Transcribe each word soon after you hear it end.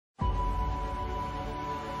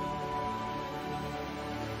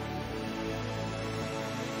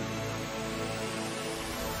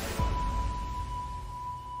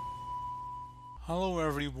Hello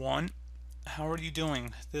everyone, how are you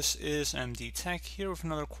doing? This is MD Tech here with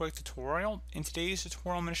another quick tutorial. In today's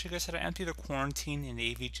tutorial, I'm going to show you guys how to empty the quarantine in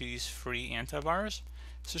AVG's free antivirus.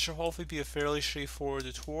 This should hopefully be a fairly straightforward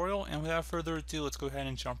tutorial, and without further ado, let's go ahead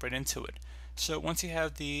and jump right into it. So once you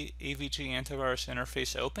have the AVG antivirus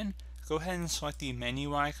interface open, go ahead and select the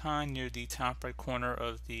menu icon near the top right corner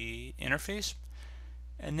of the interface.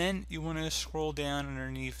 And then you want to scroll down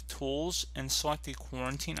underneath Tools and select the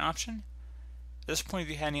Quarantine option. At this point, if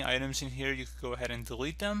you had any items in here, you could go ahead and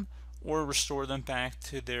delete them or restore them back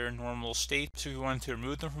to their normal state. So if you wanted to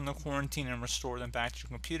remove them from the quarantine and restore them back to your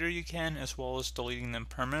computer, you can, as well as deleting them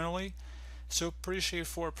permanently. So pretty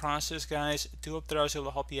straightforward process, guys. I do hope that I was able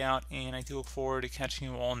to help you out, and I do look forward to catching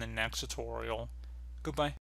you all in the next tutorial. Goodbye.